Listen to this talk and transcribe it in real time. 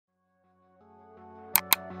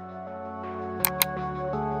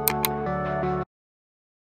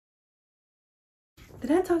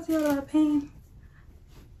I talk to y'all about pain?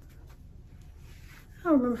 I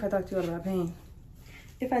don't remember if I talked to y'all about pain.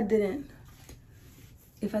 If I didn't,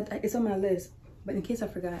 it's on my list, but in case I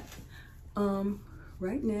forgot,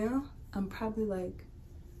 right now I'm probably like,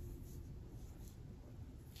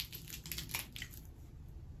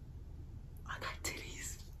 I got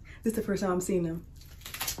titties. This is the first time I'm seeing them.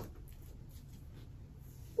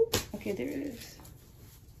 Okay, there it is.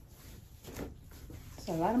 It's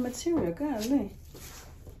a lot of material, golly.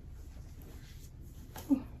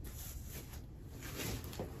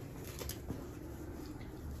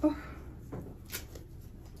 Oh.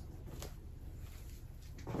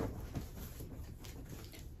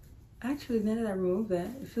 Actually, now that I removed that,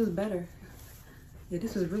 it feels better. Yeah,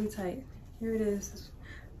 this was really tight. Here it is.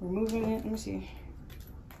 Removing it. Let me see.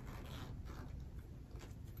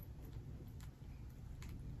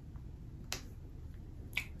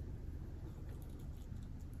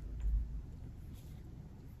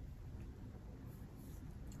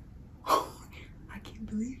 I can't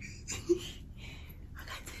believe it. I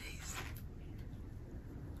got titties.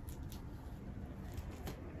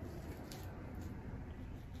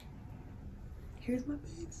 Here's my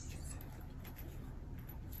face.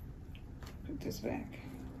 Put this back.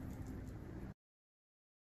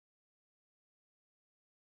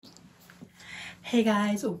 Hey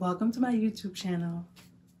guys, welcome to my YouTube channel.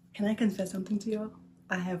 Can I confess something to y'all?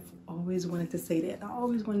 I have always wanted to say that. I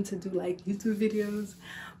always wanted to do like YouTube videos,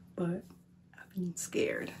 but I've been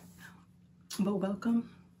scared. But welcome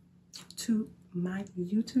to my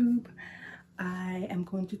YouTube. I am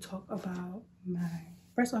going to talk about my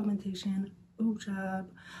breast augmentation, boob job,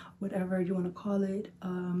 whatever you want to call it.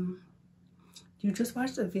 You just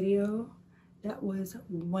watched a video that was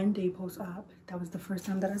 1 day post-op. That was the first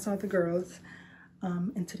time that I saw the girls.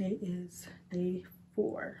 And today is day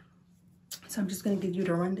 4. So I'm just gonna give you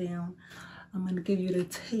the rundown. I'm gonna give you the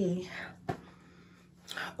tea.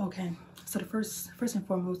 Okay, so the first and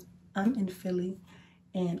foremost, I'm in Philly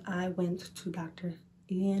and I went to Dr.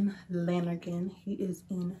 Lonergan. He is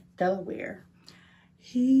in Delaware.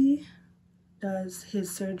 He does his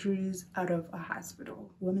surgeries out of a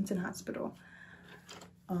hospital, Wilmington Hospital.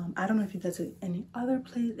 I don't know if he does it any other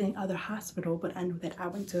place, any other hospital, but I know that I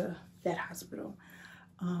went to that hospital.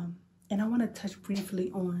 And I want to touch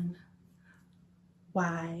briefly on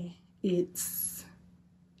why it's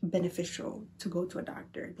beneficial to go to a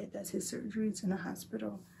doctor that does his surgeries in a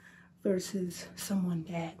hospital versus someone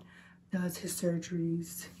that does his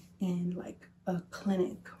surgeries in like a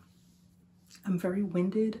clinic. I'm very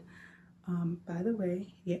winded. By the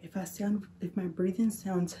way, yeah, if my breathing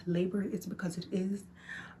sounds labored, it's because it is.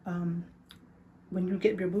 When you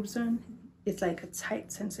get your boobs done, it's like a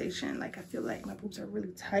tight sensation. Like I feel like my boobs are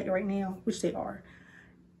really tight right now, which they are.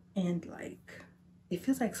 And like, it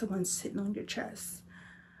feels like someone's sitting on your chest.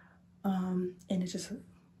 And it's just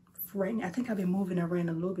right now, I think I've been moving around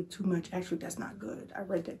a little bit too much. Actually, that's not good. I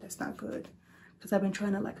read that that's not good. Because I've been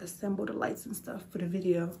trying to like assemble the lights and stuff for the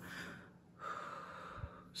video.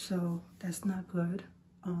 So that's not good.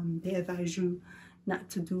 They advise you not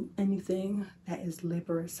to do anything that is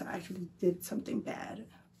laborious. So I actually did something bad.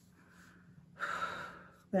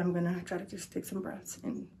 But I'm gonna try to just take some breaths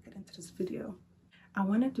and get into this video. I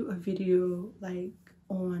want to do a video like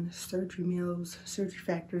on surgery mills, surgery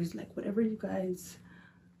factories, like whatever you guys,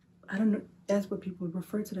 I don't know, that's what people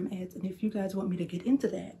refer to them as. And if you guys want me to get into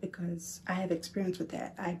that, because I have experience with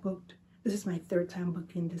that. This is my 3rd time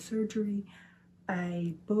booking the surgery.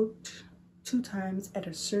 I booked 2 times at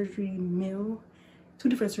a surgery mill, 2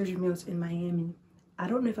 different surgery mills in Miami. I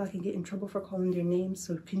don't know if I can get in trouble for calling their names,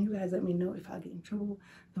 so can you guys let me know if I get in trouble?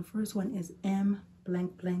 The first one is M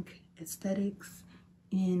blank blank Aesthetics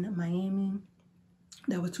in Miami.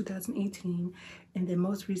 That was 2018. And then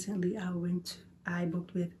most recently I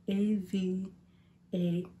booked with AVA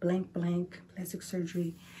blank blank plastic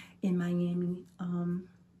surgery in Miami.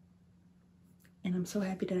 And I'm so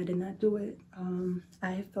happy that I did not do it.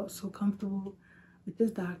 I felt so comfortable with this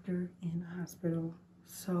doctor in the hospital.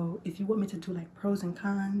 So if you want me to do like pros and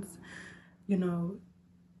cons, you know,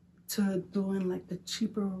 to doing like the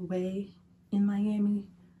cheaper way in Miami,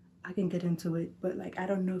 I can get into it. But like, I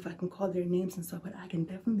don't know if I can call their names and stuff, but I can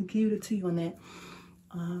definitely give you the tea on that.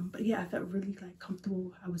 But yeah, I felt really like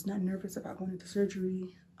comfortable. I was not nervous about going into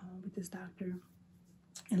surgery with this doctor.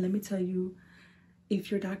 And let me tell you,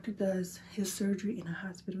 if your doctor does his surgery in a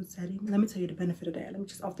hospital setting, let me tell you the benefit of that. Let me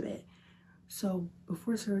just off the bat. So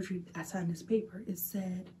before surgery, I signed this paper. It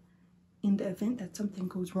said, in the event that something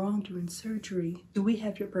goes wrong during surgery, do we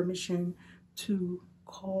have your permission to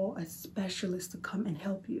call a specialist to come and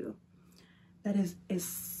help you? That is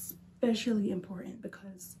especially important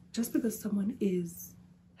because just because someone is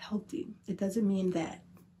healthy. It doesn't mean that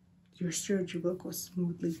your surgery will go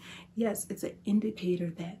smoothly. Yes, it's an indicator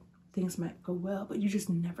that things might go well, but you just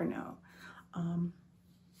never know.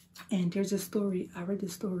 And there's a story, I read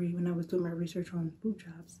this story when I was doing my research on boob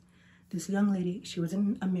jobs. This young lady, she was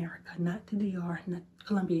in America, not the DR, not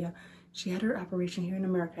Colombia. She had her operation here in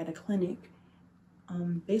America at a clinic.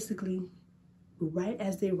 Basically, right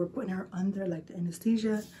as they were putting her under like the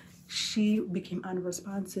anesthesia, she became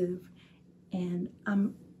unresponsive. And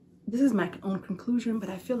this is my own conclusion, but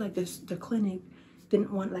I feel like the clinic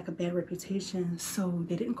didn't want like a bad reputation, so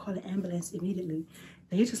they didn't call an ambulance immediately.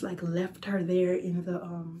 They just like left her there in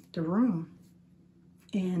the room.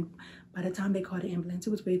 And by the time they called the ambulance, it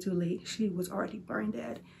was way too late. She was already brain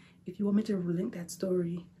dead. If you want me to relink that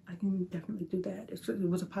story, I can definitely do that. It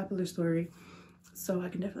was a popular story, so I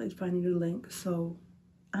can definitely find you the link. So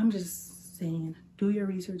I'm just saying, do your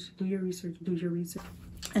research, do your research, do your research.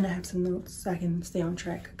 And I have some notes so I can stay on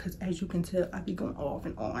track, because as you can tell, I be going off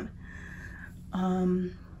and on.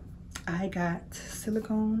 I got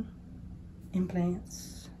silicone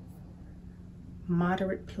implants,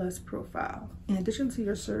 moderate plus profile. In addition to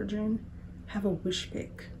your surgeon, have a wish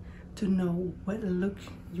pick to know what look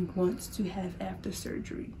you want to have after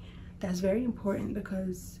surgery. That's very important,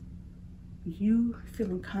 because you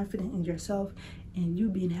feeling confident in yourself and you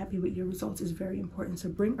being happy with your results is very important. So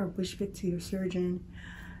bring a wish pick to your surgeon.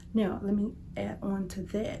 Now, let me add on to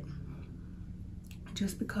that.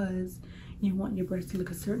 Just because you want your breast to look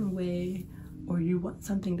a certain way or you want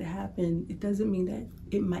something to happen, it doesn't mean that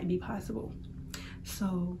it might be possible.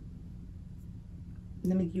 So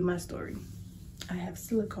let me give you my story. I have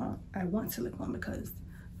silicone. I want silicone because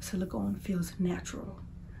silicone feels natural.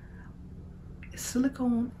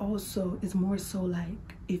 Silicone also is more so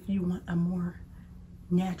like if you want a more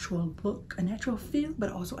natural look, a natural feel, but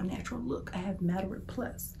also a natural look. I have moderate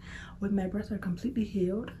plus. When my breasts are completely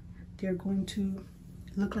healed, they're going to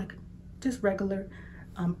look like just regular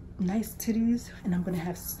nice titties, and I'm going to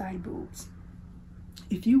have side boobs.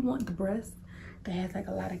 If you want the breast that has like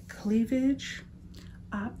a lot of cleavage,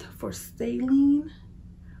 opt for saline.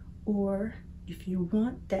 Or if you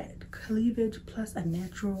want that cleavage plus a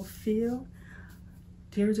natural feel,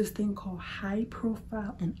 there's this thing called high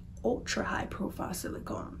profile and ultra high profile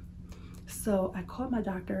silicone. So I called my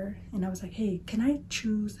doctor and I was like, hey, can I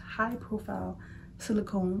choose high profile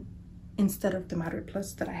silicone instead of the moderate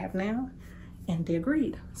plus that I have now? And they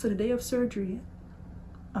agreed. So the day of surgery,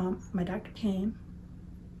 my doctor came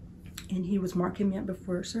and he was marking me up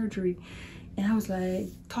before surgery, and I was like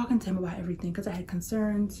talking to him about everything because I had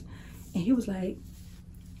concerns, and he was like,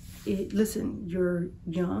 listen, you're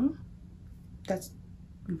young, that's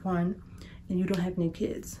one, and you don't have any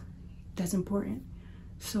kids. That's important.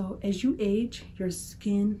 So as you age, your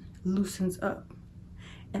skin loosens up.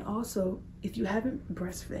 And also, if you haven't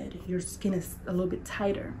breastfed, your skin is a little bit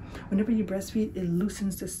tighter. Whenever you breastfeed, it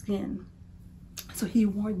loosens the skin. So he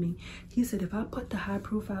warned me. He said, if I put the high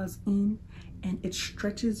profiles in and it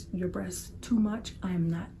stretches your breast too much, I am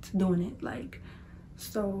not doing it. Like,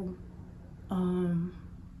 so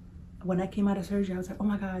when I came out of surgery, I was like, oh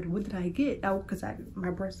my God, what did I get? Because my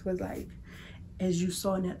breast was like, as you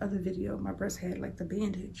saw in that other video, my breast had like the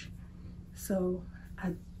bandage. So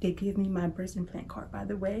they gave me my breast implant card. By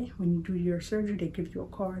the way, when you do your surgery, they give you a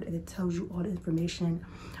card and it tells you all the information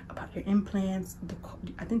about your implants.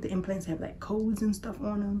 I think the implants have like codes and stuff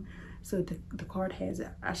on them. So the card has it.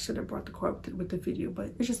 I should have brought the card with the video, but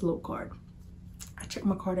it's just a little card. I checked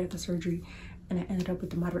my card after surgery and I ended up with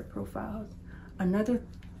the moderate profiles. Another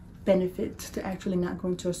benefit to actually not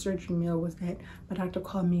going to a surgery meal was that my doctor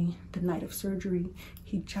called me the night of surgery.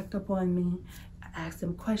 He checked up on me. I asked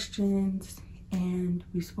him questions, and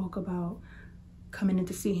we spoke about coming in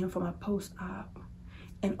to see him for my post-op,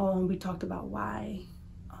 and we talked about why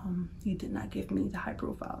he did not give me the high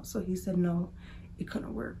profile. So he said no, it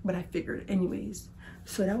couldn't work, but I figured anyways.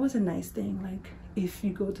 So that was a nice thing. Like, if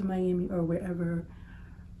you go to Miami or wherever,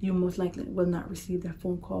 you most likely will not receive that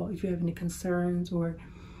phone call if you have any concerns. Or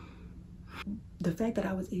the fact that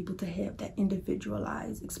I was able to have that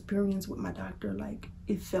individualized experience with my doctor, like,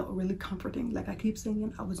 it felt really comforting. Like I keep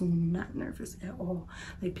saying, I was not nervous at all.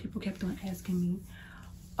 Like, people kept on asking me,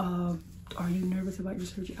 are you nervous about your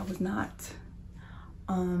surgery? I was not.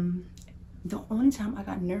 The only time I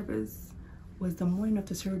got nervous was the morning of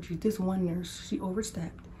the surgery. This one nurse, she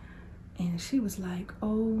overstepped, and she was like,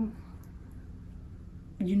 oh,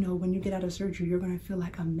 you know, when you get out of surgery, you're gonna feel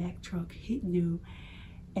like a Mack truck hit you.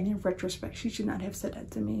 And in retrospect, she should not have said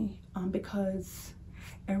that to me, because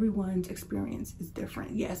everyone's experience is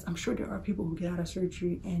different. Yes, I'm sure there are people who get out of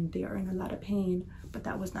surgery and they are in a lot of pain, but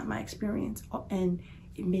that was not my experience. And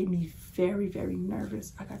It made me very, very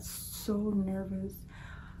nervous. I got so nervous.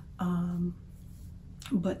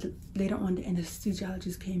 But later on, the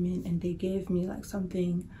anesthesiologist came in and they gave me like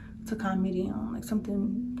something to calm me down, like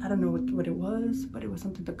something, I don't know what it was, but it was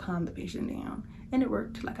something to calm the patient down, and it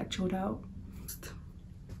worked. Like I chilled out.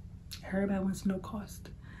 Everybody wants to know cost.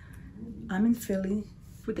 I'm in Philly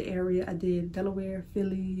with the area. I did Delaware,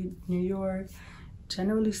 Philly, New York.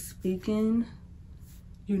 Generally speaking,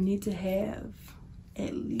 you need to have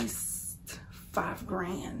at least $5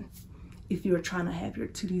 grand if you're trying to have your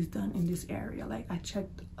titties done in this area. Like I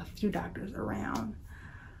checked a few doctors around.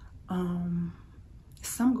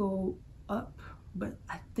 Some go up, but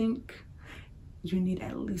I think you need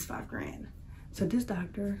at least $5 grand. So this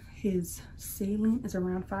doctor, his saline is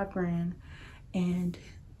around $5 grand, and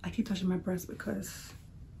I keep touching my breasts because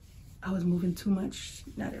I was moving too much.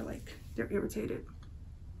 Now they're irritated.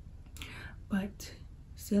 But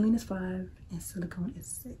saline is 5 and silicone is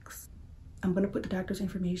 6. I'm gonna put the doctor's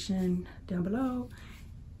information down below.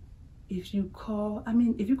 If you call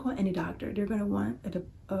any doctor, they're gonna want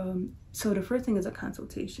so the first thing is a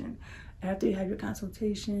consultation. After you have your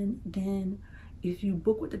consultation, then if you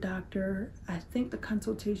book with the doctor, I think the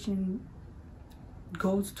consultation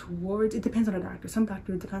goes towards, it depends on the doctor. Some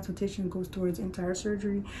doctors, the consultation goes towards entire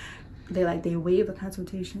surgery. They waive the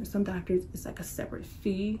consultation. Some doctors, it's like a separate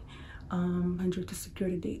fee, 100 to secure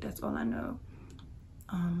the date. That's all I know.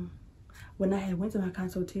 When I went to my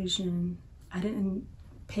consultation, I didn't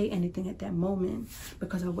pay anything at that moment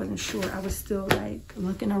because I wasn't sure. I was still like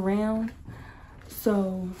looking around.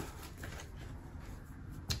 So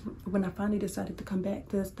when I finally decided to come back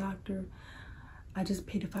to this doctor, I just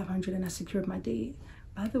paid the $500 and I secured my date.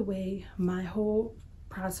 By the way, my whole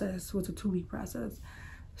process was a 2-week process.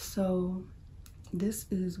 So this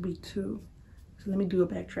is week 2. So let me do a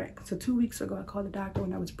backtrack. So 2 weeks ago, I called the doctor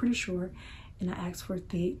when I was pretty sure, and I asked for a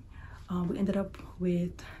date. We ended up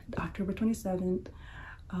with October 27th.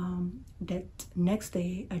 That next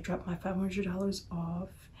day, I dropped my $500 off,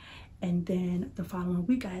 and then the following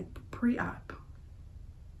week, I had pre-op.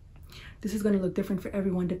 This is going to look different for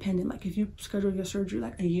everyone, depending. Like if you schedule your surgery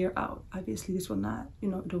like a year out, obviously this will not,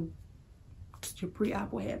 your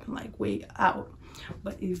pre-op will happen like way out.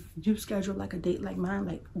 But if you schedule like a date like mine,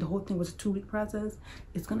 like the whole thing was a 2-week process,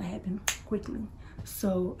 it's going to happen quickly.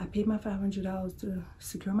 So I paid my $500 to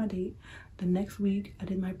secure my date. The next week, I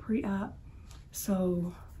did my pre-op.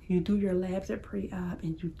 So you do your labs at pre-op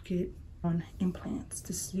and you get on implants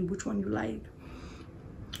to see which one you like.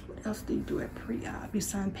 What else do you do at pre-op? You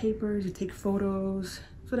sign papers, you take photos.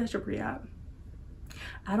 So that's your pre-op.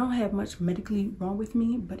 I don't have much medically wrong with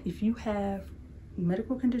me, but if you have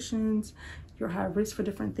medical conditions, you're high risk for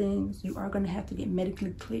different things, you are going to have to get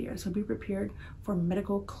medically cleared. So be prepared for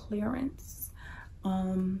medical clearance.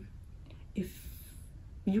 If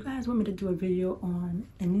you guys want me to do a video on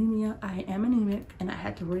anemia, I am anemic and I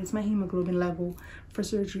had to raise my hemoglobin level for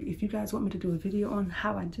surgery. If you guys want me to do a video on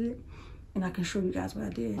how I did it, and I can show you guys what I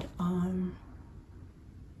did.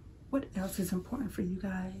 What else is important for you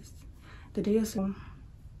guys? The day of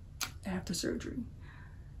after surgery.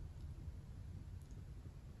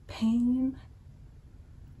 Pain.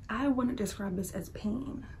 I wouldn't describe this as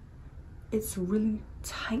pain. It's really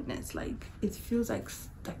tightness. Like it feels like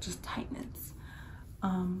just tightness.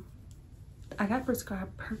 I got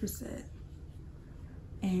prescribed Percocet,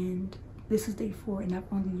 and this is day 4, and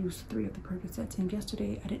I've only used 3 of the Percocets. And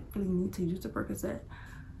yesterday, I didn't really need to use the Percocet.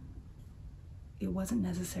 It wasn't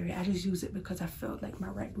necessary. I just used it because I felt like my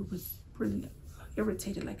right boob was really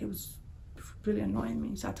irritated, like it was really annoying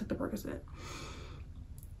me. So I took the Percocet.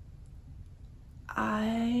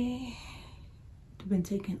 I've been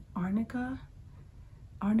taking Arnica.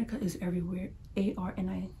 Arnica is everywhere.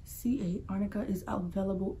 A-R-N-I-C-A. Arnica is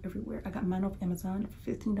available everywhere. I got mine off Amazon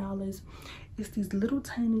for $15. It's these little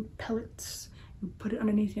tiny pellets. You put it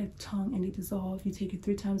underneath your tongue and they dissolve. You take it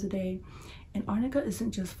 3 times a day. And Arnica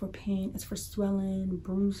isn't just for pain. It's for swelling,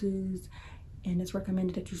 bruises, and it's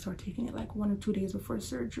recommended that you start taking it like 1 or 2 days before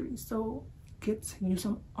surgery. So get you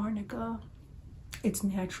some Arnica. It's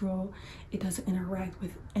natural. It doesn't interact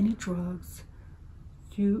with any drugs.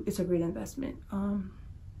 It's a great investment.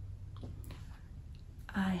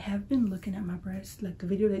 I have been looking at my breasts, like the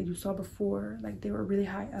video that you saw before, like they were really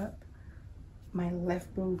high up. My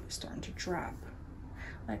left boob is starting to drop.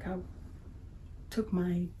 Like I took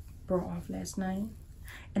my bra off last night,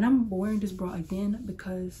 and I'm wearing this bra again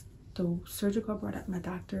because the surgical bra that my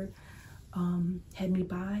doctor had me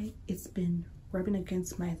buy, it's been rubbing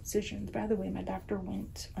against my incisions. By the way, my doctor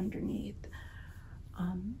went underneath.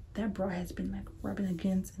 That bra has been like rubbing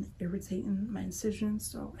against and irritating my incisions,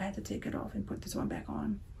 so I had to take it off and put this one back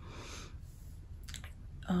on.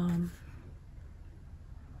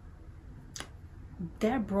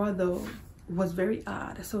 That bra though was very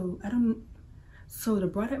odd. So the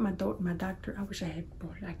bra that my doctor, I wish I had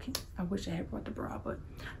brought it. I wish I had brought the bra, but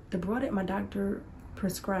the bra that my doctor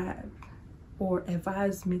prescribed or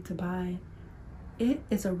advised me to buy, it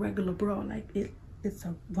is a regular bra. Like it's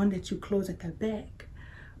a one that you close at the back.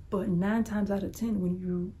 But 9 times out of 10, when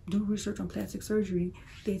you do research on plastic surgery,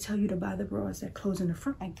 they tell you to buy the bras that close in the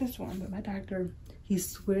front, like this one. But my doctor, he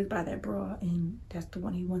swears by that bra, and that's the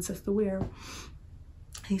one he wants us to wear.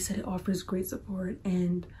 He said it offers great support,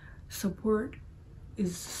 and support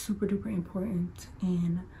is super duper important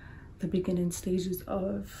in the beginning stages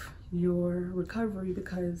of your recovery,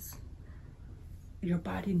 because your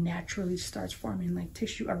body naturally starts forming like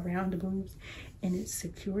tissue around the boobs and it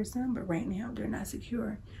secures them, but right now they're not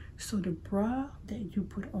secure. So the bra that you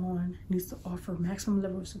put on needs to offer maximum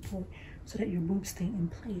level of support so that your boobs stay in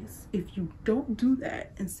place. If you don't do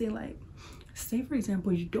that, and say for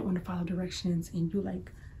example you don't want to follow directions and you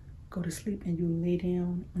like go to sleep and you lay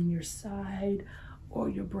down on your side, or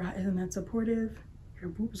your bra isn't that supportive,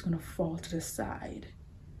 your boob is gonna fall to the side.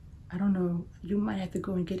 I don't know, you might have to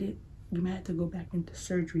go and get it. You might have to go back into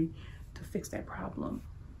surgery to fix that problem.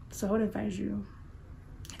 So I would advise you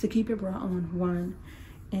to keep your bra on, one,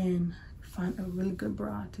 and find a really good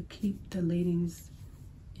bra to keep the ladies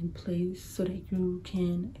in place so that you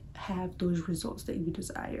can have those results that you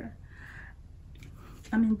desire.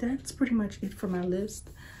 I mean, that's pretty much it for my list.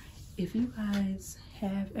 If you guys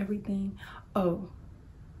have everything, oh,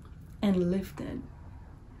 and lifting.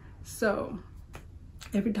 So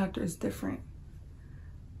every doctor is different.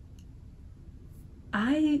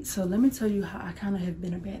 So let me tell you how I kind of have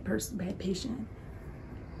been a bad patient.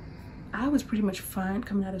 I was pretty much fine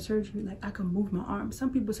coming out of surgery. Like, I could move my arms.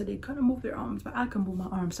 Some people said they couldn't move their arms, but I can move my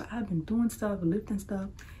arms. So I've been doing stuff, lifting stuff.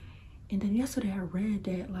 And then yesterday I read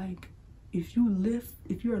that like if you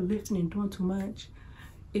are lifting and doing too much,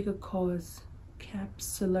 it could cause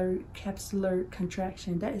capsular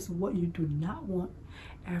contraction. That is what you do not want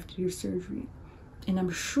after your surgery. And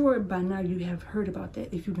I'm sure by now you have heard about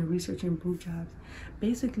that if you've been researching boob jobs.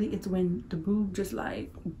 Basically, it's when the boob just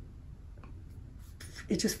like,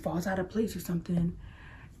 it just falls out of place or something.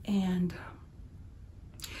 And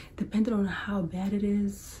depending on how bad it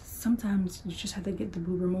is, sometimes you just have to get the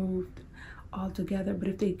boob removed altogether. But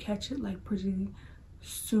if they catch it like pretty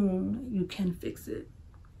soon, you can fix it.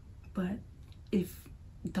 But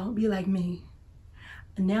don't be like me.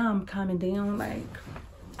 Now I'm calming down. Like,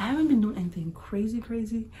 I haven't been doing anything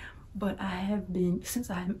crazy, but I have been, since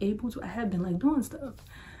I am able to, I have been like doing stuff.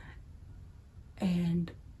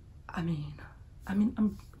 And I've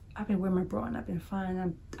been wearing my bra and I've been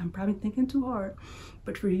fine. I'm probably thinking too hard,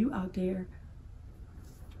 but for you out there,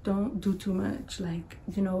 don't do too much. Like,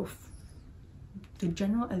 you know, the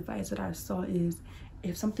general advice that I saw is,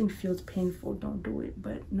 if something feels painful, don't do it.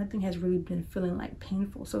 But nothing has really been feeling like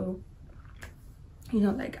painful. So, you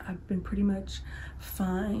know, like, I've been pretty much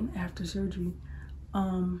fine after surgery.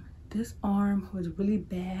 This arm was really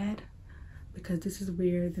bad because this is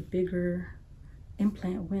where the bigger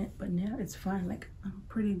implant went, but now it's fine. Like, I'm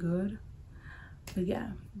pretty good. But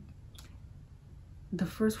yeah, the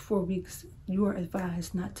first 4 weeks you are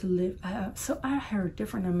advised not to lift. So I heard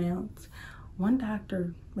different amounts. One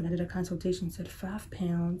doctor, when I did a consultation, said 5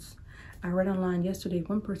 pounds. I read online yesterday,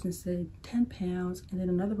 one person said 10 pounds, and then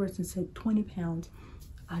another person said 20 pounds.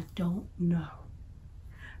 I don't know.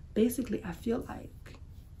 Basically, I feel like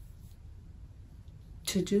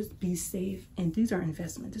to just be safe, and these are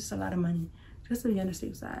investments, this is a lot of money, just to be on the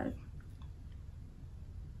safe side,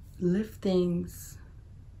 lift things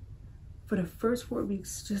for the first 4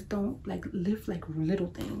 weeks. Just don't like lift like little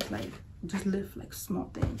things, like just lift like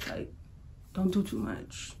small things. Like, don't do too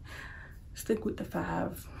much. Stick with the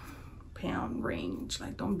 5 pound range.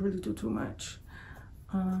 Like, don't really do too much.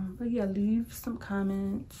 But yeah, leave some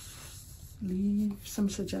comments, leave some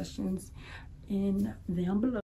suggestions in down below.